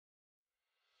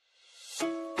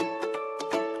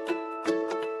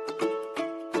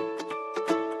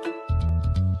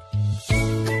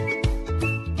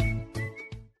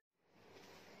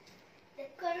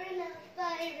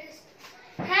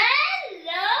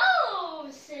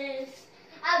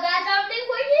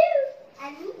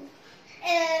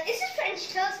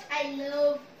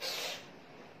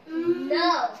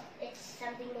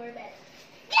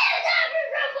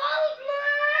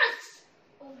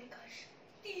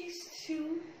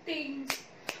things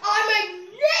are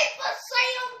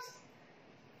magnificent.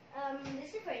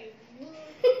 This is for you.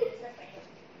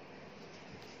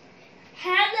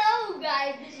 Hello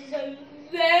guys, this is a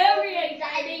very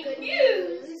exciting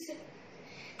news.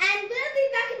 And we'll be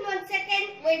back in 1 second.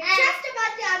 We're just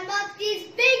about to unbox these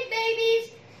big babies.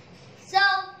 So,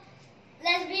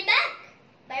 let's be back.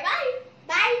 Bye-bye.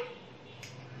 Bye.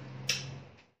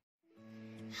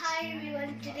 Hi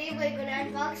everyone, today we're going to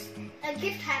unbox a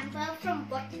gift hamper from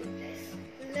Bottle Bliss.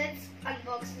 Let's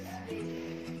unbox this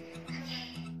baby.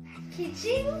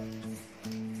 Packaging.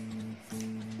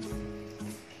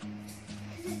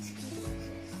 Let's keep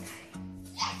this.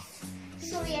 Yes!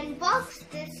 So we unboxed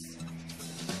this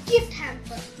gift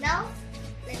hamper. Now,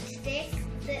 let's take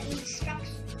the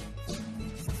instructions.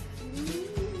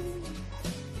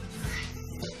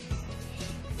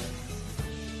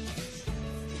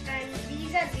 And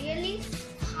these are really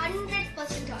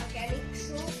 100% organic,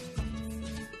 so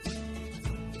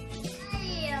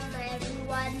Hi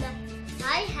everyone.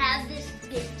 I have this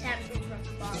gift hamper from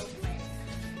Bottle Bliss.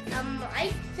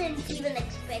 I didn't even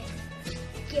expect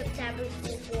gift hampers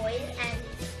to foil and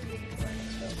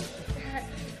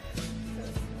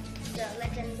so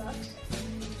let's unbox.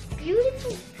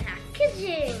 Beautiful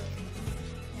packaging.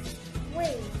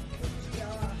 Wait,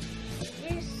 yeah,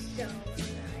 it's so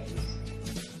nice.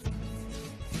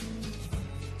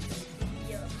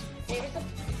 Yeah, there's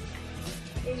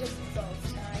a bow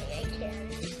tie. I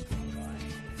can't.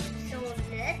 So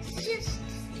let's just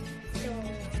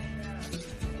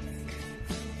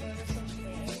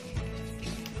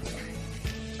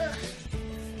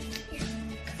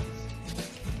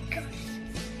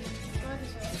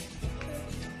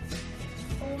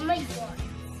oh my god.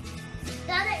 These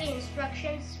are the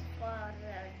instructions for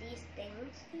these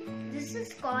things. This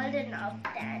is called an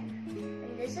uptan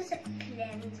and this is a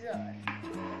cleanser.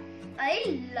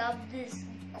 I love this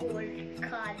gold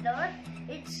color.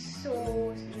 It's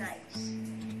so nice.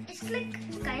 It's like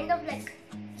kind of like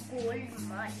gold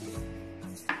mud.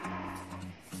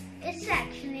 It's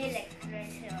actually like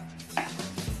treasure.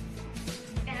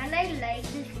 And I like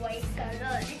this white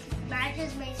color. It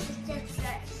matches my sister's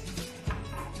dress.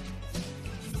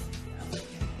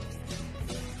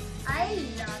 I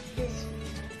love this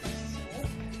soap.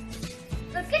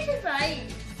 Look at his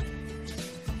eyes.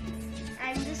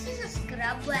 And this is a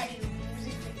scrub where you use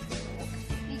it with the soap.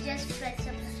 You just spread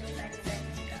some soap and then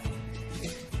scrub.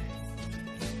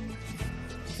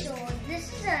 So this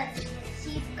is a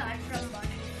receipt card from Bottle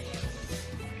Bliss.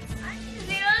 I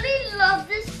really love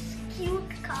this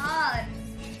cute card.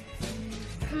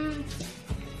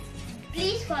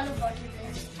 Please follow Bottle Bliss.